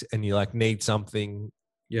fucked and you like need something,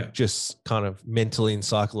 just kind of mentally and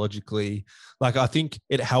psychologically. Like, I think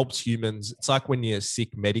it helps humans. It's like when you're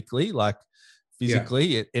sick medically, like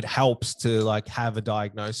physically, it helps to like have a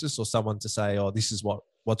diagnosis or someone to say, oh, this is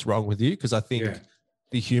what's wrong with you. Because I think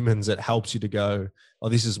the humans, it helps you to go, oh,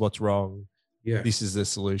 this is what's wrong. This is the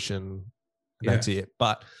solution. And that's it.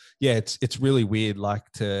 But yeah, it's really weird, like,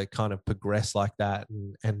 to kind of progress like that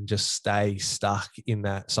and just stay stuck in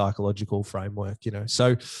that psychological framework,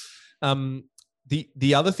 So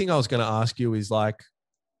the other thing I was going to ask you is like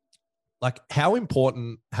how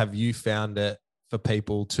important have you found it for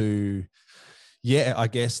people to, I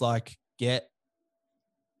guess, like, get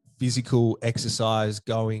physical exercise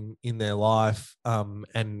going in their life? And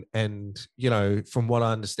from what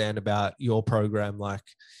I understand about your program, like,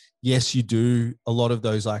 yes, you do a lot of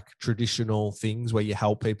those like traditional things where you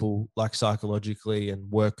help people like psychologically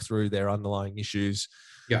and work through their underlying issues.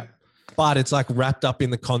 But it's like wrapped up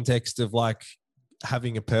in the context of like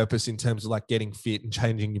having a purpose in terms of like getting fit and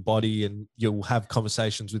changing your body, and you'll have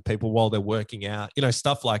conversations with people while they're working out,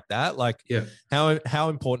 stuff like that. Like, how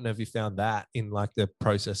important have you found that in like the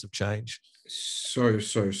process of change? So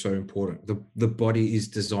important. The body is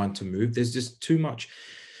designed to move. There's just too much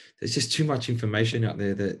information out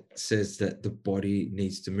there that says that the body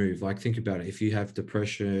needs to move. Like, think about it. If you have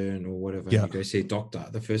depression or whatever, and you go see a doctor,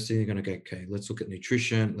 the first thing you're going to go, okay, let's look at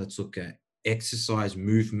nutrition, let's look at exercise,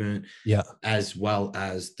 movement, as well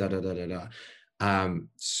as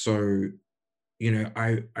so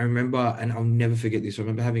I remember, and I'll never forget this, I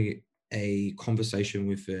remember having a conversation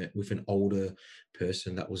with an older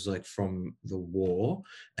person that was like from the war,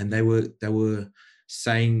 and they were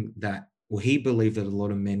saying that, well, he believed that a lot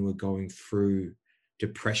of men were going through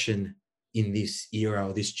depression in this era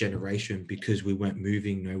or this generation because we weren't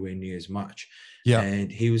moving nowhere near as much.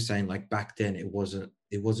 And he was saying, like, back then there wasn't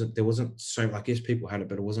so, I guess people had it,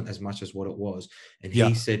 but it wasn't as much as what it was. And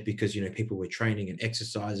he said, because people were training and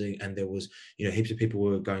exercising, and there was heaps of people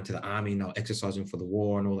were going to the army and they were exercising for the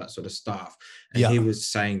war and all that sort of stuff. And he was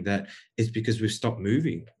saying that it's because we've stopped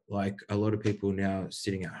moving. Like, a lot of people now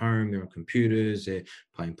sitting at home, they're on computers, they're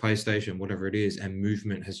playing PlayStation, whatever it is, and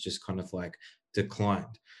movement has just kind of like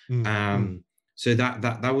declined. So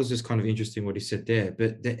that was just kind of interesting what he said there.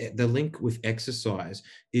 But the link with exercise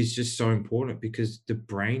is just so important, because the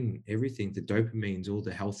brain, everything, the dopamines, all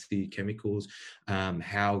the healthy chemicals,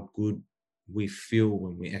 how good we feel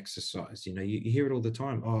when we exercise. You hear it all the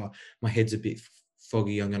time. Oh, my head's a bit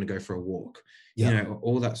foggy, I'm going to go for a walk.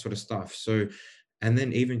 All that sort of stuff. So, and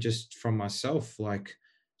then even just from myself, like,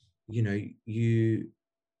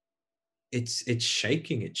 it's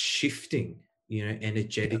shaking, it's shifting,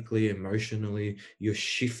 energetically, emotionally, you're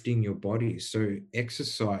shifting your body. So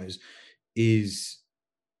exercise is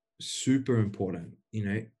super important.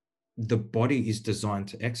 The body is designed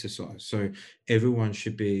to exercise, so everyone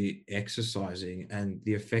should be exercising, and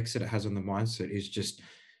the effects that it has on the mindset is just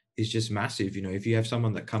massive. If you have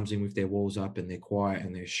someone that comes in with their walls up and they're quiet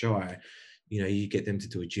and they're shy, you get them to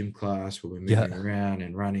do a gym class where we're moving around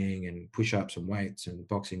and running and push-ups and weights and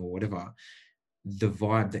boxing or whatever, the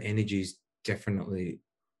vibe, the energy is definitely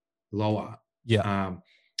lower. Yeah.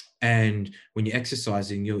 And when you're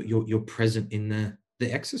exercising, you're present in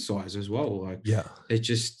the exercise as well. Like, Yeah.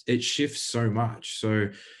 it shifts so much. So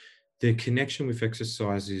the connection with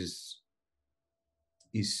exercise is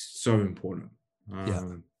so important.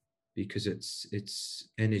 Yeah. Because it's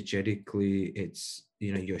energetically, it's,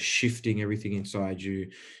 you know, you're shifting everything inside you,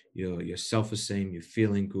 your self-esteem, you're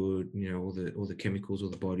feeling good, you know, all the chemicals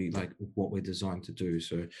of the body, like what we're designed to do.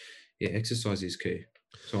 So yeah, exercise is key.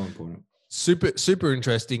 So important. Super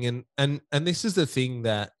interesting. And this is the thing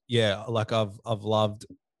that, yeah, like I've loved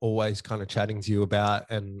always kind of chatting to you about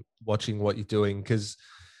and watching what you're doing, because,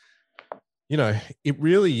 you know, it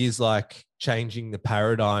really is like changing the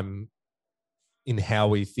paradigm in how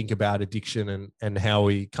we think about addiction and how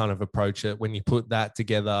we kind of approach it when you put that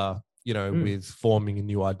together, you know, with forming a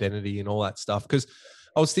new identity and all that stuff. Because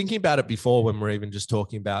I was thinking about it before when we're even just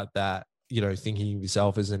talking about that, you know, thinking of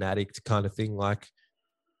yourself as an addict kind of thing. Like,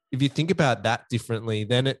 if you think about that differently,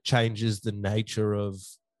 then it changes the nature of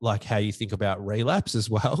like how you think about relapse as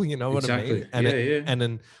well. You know what I mean? And and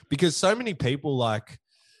then, because so many people, like,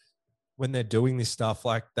 when they're doing this stuff,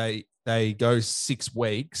 like they go 6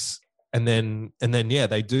 weeks and then yeah,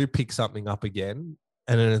 they do pick something up again,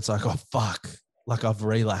 and then it's like, oh fuck, like I've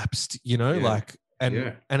relapsed, you know, like,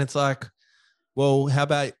 and it's like, well, how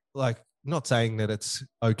about, like, not saying that it's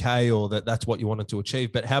okay or that that's what you wanted to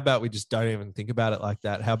achieve, but how about we just don't even think about it like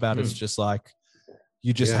that? How about it's just like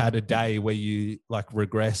you just had a day where you like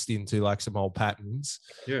regressed into like some old patterns,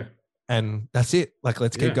 and that's it. Like,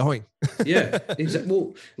 let's keep going. Exactly.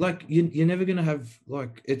 Well, like you're never gonna have,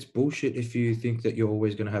 like, it's bullshit if you think that you're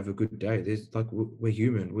always gonna have a good day. There's, like, we're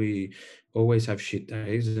human. We always have shit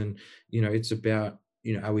days, and, you know, it's about,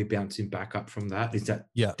 you know, are we bouncing back up from that? Is that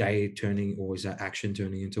day turning, or is that action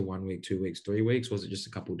turning into 1 week, 2 weeks, 3 weeks? Was it just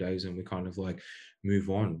a couple of days and we kind of like move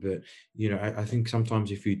on? But, you know, I think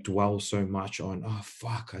sometimes if you dwell so much on, oh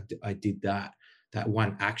fuck, I did that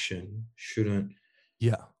one action shouldn't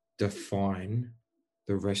define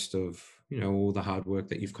the rest of, you know, all the hard work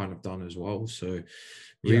that you've kind of done as well. So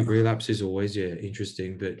relapse is always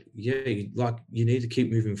interesting, but like you need to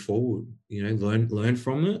keep moving forward, you know, learn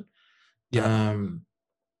from it.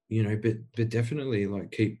 You know, but definitely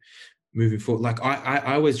like keep moving forward. Like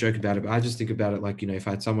I always joke about it, but I just think about it like, you know, if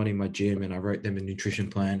I had someone in my gym and I wrote them a nutrition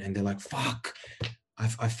plan and they're like, fuck,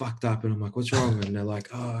 I fucked up, and I'm like, what's wrong? And they're like,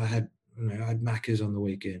 oh, I had Macca's on the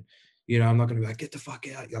weekend. You know, I'm not going to be like, get the fuck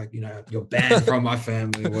out. Like, you know, you're banned from my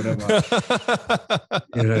family or whatever.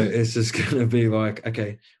 You know, it's just going to be like,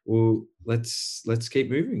 okay, well, let's keep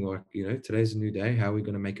moving. Like, you know, today's a new day. How are we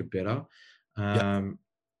going to make it better?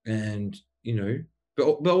 And, you know,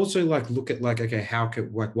 but also like look at like, okay, how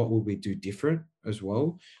could, like, what would we do different as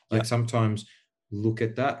well? Like sometimes look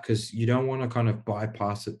at that, because you don't want to kind of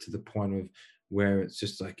bypass it to the point of where it's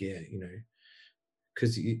just like, you know,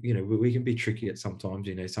 because you know, we can be tricky at sometimes,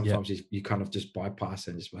 you know, sometimes you kind of just bypass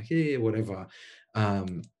and just like, whatever.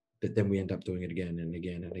 But then we end up doing it again and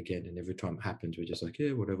again and again, and every time it happens we're just like,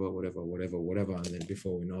 whatever, and then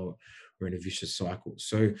before we know it, we're in a vicious cycle.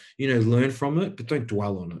 So, you know, learn from it, but don't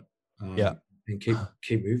dwell on it. And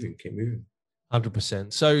keep moving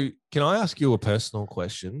 100%. So can I ask you a personal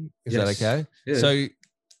question? Is that okay?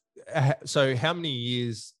 So how many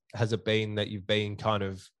years has it been that you've been kind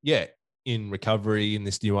of in recovery, in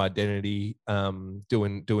this new identity,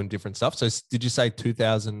 doing different stuff? So did you say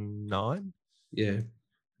 2009? Yeah.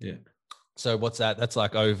 So what's that? That's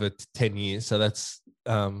like over 10 years. So that's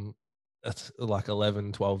like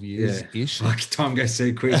 11, 12 years ish. Like time goes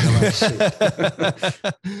so quick.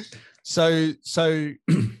 So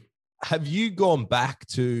have you gone back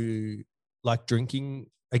to like drinking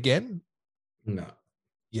again? No.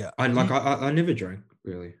 I never drank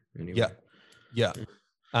really anyway.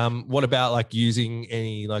 What about like using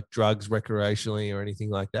any like drugs recreationally or anything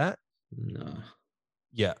like that? No.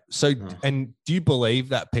 So and do you believe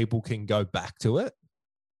that people can go back to it?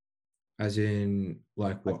 As in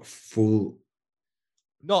like what, full?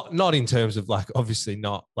 Not in terms of like, obviously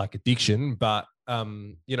not like addiction, but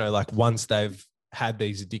you know, like once they've had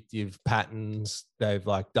these addictive patterns, they've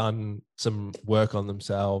like done some work on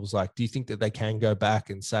themselves. Like, do you think that they can go back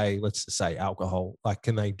and say, let's just say alcohol, like,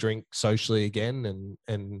 can they drink socially again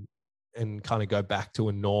and kind of go back to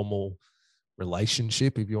a normal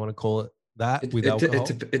relationship, if you want to call it that, with alcohol?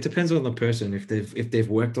 It depends on the person. If they've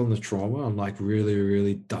worked on the trauma and like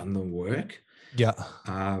really done the work.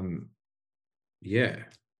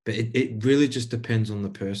 But it really just depends on the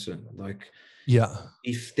person. Like,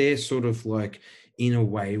 if they're sort of like in a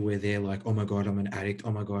way where they're like, oh my God, I'm an addict.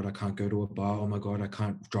 Oh my God, I can't go to a bar. Oh my God, I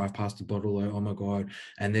can't drive past a bottle. Oh my God.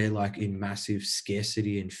 And they're like in massive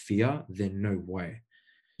scarcity and fear, then no way.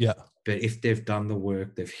 Yeah. But if they've done the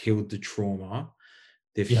work, they've healed the trauma,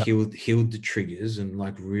 they've Yeah. healed the triggers and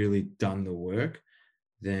like really done the work,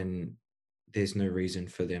 then there's no reason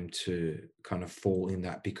for them to kind of fall in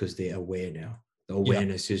that, because they're aware now. The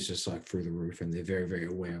awareness is just like through the roof, and they're very, very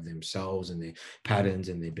aware of themselves and their patterns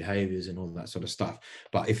and their behaviors and all that sort of stuff.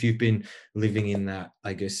 But if you've been living in that,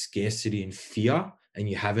 I guess, scarcity and fear, and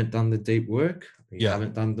you haven't done the deep work, or you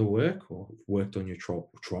haven't done the work or worked on your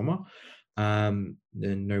trauma, then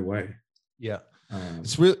no way. Yeah.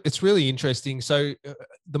 It's really interesting. So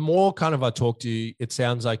the more kind of I talk to you, it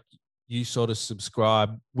sounds like you sort of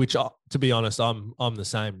subscribe, which to be honest, I'm the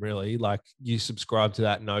same really. Like you subscribe to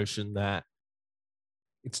that notion that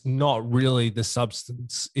it's not really the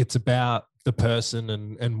substance, it's about the person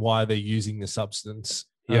and why they're using the substance.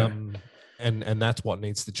 And that's what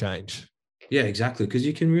needs to change. Yeah, exactly. Because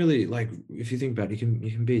you can really, like, if you think about it,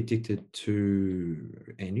 you can be addicted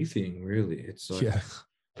to anything really. It's like,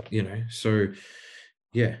 so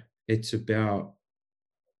yeah, it's about,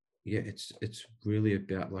 it's really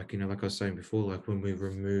about, like, like I was saying before, like when we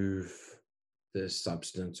remove the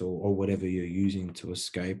substance or whatever you're using to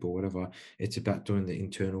escape or whatever, it's about doing the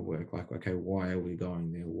internal work. Like, okay, why are we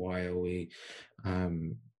going there? Why are we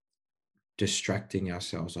distracting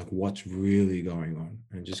ourselves? Like, what's really going on?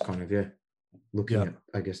 And just kind of, looking at,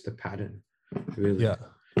 I guess, the pattern, really.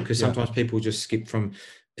 Because sometimes people just skip from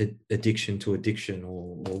addiction to addiction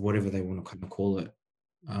or whatever they want to kind of call it.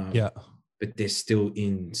 But they're still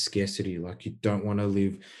in scarcity. Like, you don't want to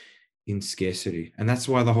live in scarcity. And that's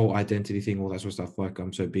why the whole identity thing, all that sort of stuff, like,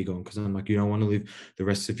 I'm so big on, because I'm like, you don't want to live the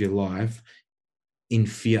rest of your life in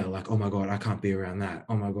fear. Like, oh my God, I can't be around that.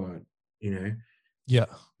 Oh my God,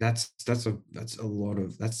 that's a lot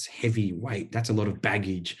of, that's heavy weight. That's a lot of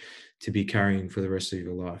baggage to be carrying for the rest of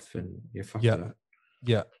your life. And fuck that.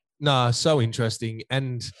 Yeah. No, so interesting.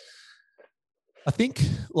 And I think,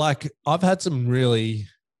 like, I've had some really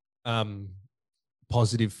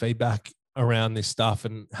positive feedback around this stuff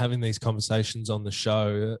and having these conversations on the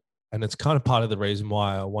show. And it's kind of part of the reason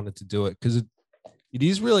why I wanted to do it, because it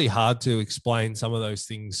is really hard to explain some of those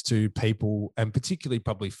things to people, and particularly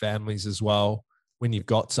probably families as well, when you've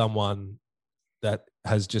got someone that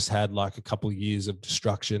has just had like a couple of years of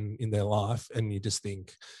destruction in their life and you just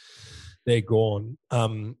think they're gone.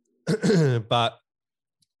 But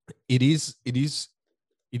it is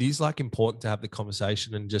like important to have the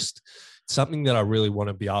conversation, and just something that I really want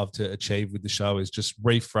to be able to achieve with the show is just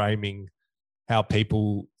reframing how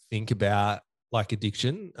people think about like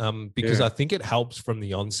addiction. Because I think it helps from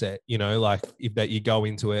the onset, like if that you go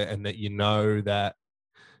into it and that that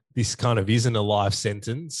this kind of isn't a life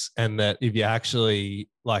sentence, and that if you actually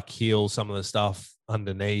like heal some of the stuff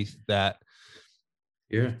underneath that,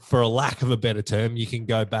 for a lack of a better term, you can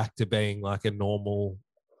go back to being like a normal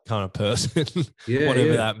kind of person,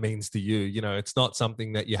 whatever that means to you. It's not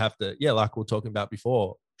something that you have to, like we were talking about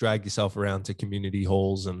before, drag yourself around to community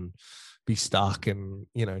halls and be stuck and,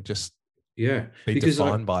 just be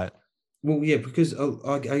defined by it. Well, because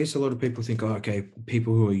I guess a lot of people think, okay,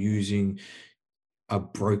 people who are using are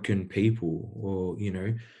broken people, or,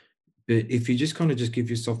 but if you just kind of just give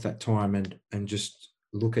yourself that time and just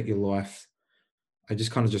look at your life, I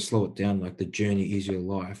just kind of just slow it down, like the journey is your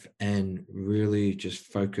life, and really just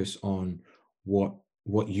focus on what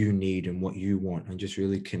you need and what you want, and just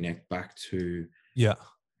really connect back to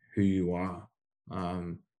who you are,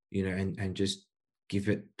 and just give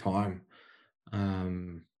it time.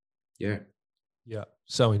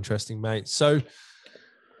 So interesting, mate. So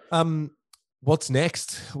what's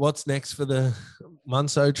next for the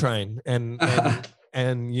Munso train and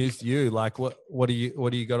YouthYou? Like what do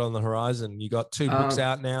you got on the horizon? You got 2 books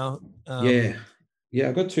out now. I've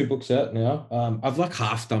got 2 books out now. I've like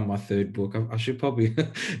half done my 3rd book. I should probably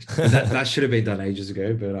that should have been done ages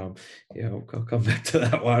ago, but I'll come back to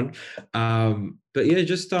that one. But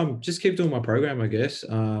just keep doing my program, I guess.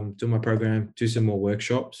 Do my program, do some more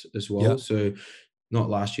workshops as well. So not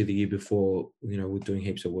last year, the year before, we're doing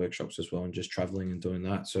heaps of workshops as well, and just traveling and doing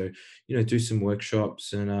that. So, do some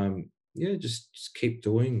workshops and just keep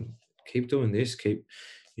doing this.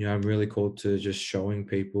 I'm really called to just showing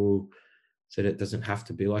people that it doesn't have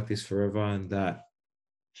to be like this forever, and that,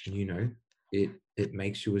 it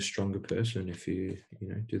makes you a stronger person if you,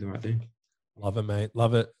 do the right thing. Love it, mate.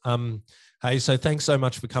 Love it. Hey, so thanks so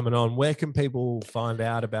much for coming on. Where can people find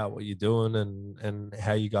out about what you're doing and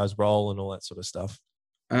how you guys roll and all that sort of stuff?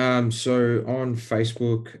 So on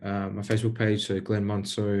Facebook, my Facebook page, so Glenn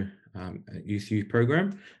Munso, YouthYou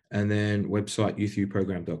Program, and then website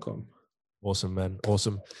youthyouprogram.com. Awesome, man.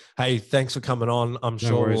 Awesome. Hey, thanks for coming on. I'm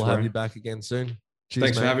sure we'll have you back again soon. Cheers,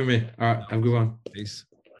 Thanks for having me. All right. Have a good one. Peace.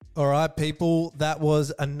 All right, people, that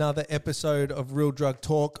was another episode of Real Drug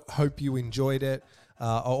Talk. Hope you enjoyed it.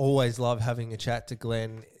 I always love having a chat to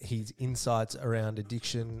Glenn. His insights around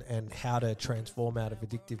addiction and how to transform out of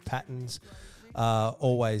addictive patterns.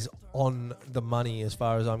 Always on the money as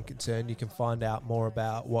far as I'm concerned. You can find out more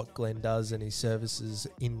about what Glenn does and his services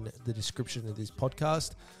in the description of this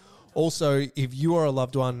podcast. Also, if you are a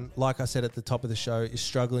loved one, like I said at the top of the show, is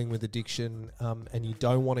struggling with addiction and you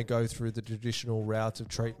don't want to go through the traditional routes of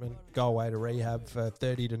treatment, go away to rehab for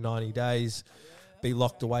 30 to 90 days, be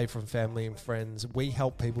locked away from family and friends. We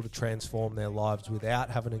help people to transform their lives without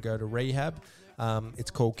having to go to rehab.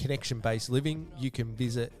 It's called Connection-Based Living. You can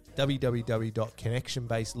visit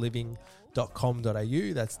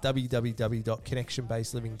www.connectionbasedliving.com.au. That's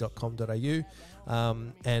www.connectionbasedliving.com.au.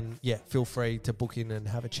 And yeah, feel free to book in and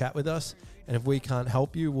have a chat with us. And if we can't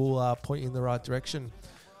help you, we'll point you in the right direction.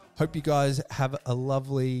 Hope you guys have a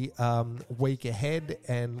lovely week ahead,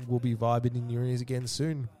 and we'll be vibing in your ears again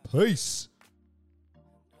soon. Peace.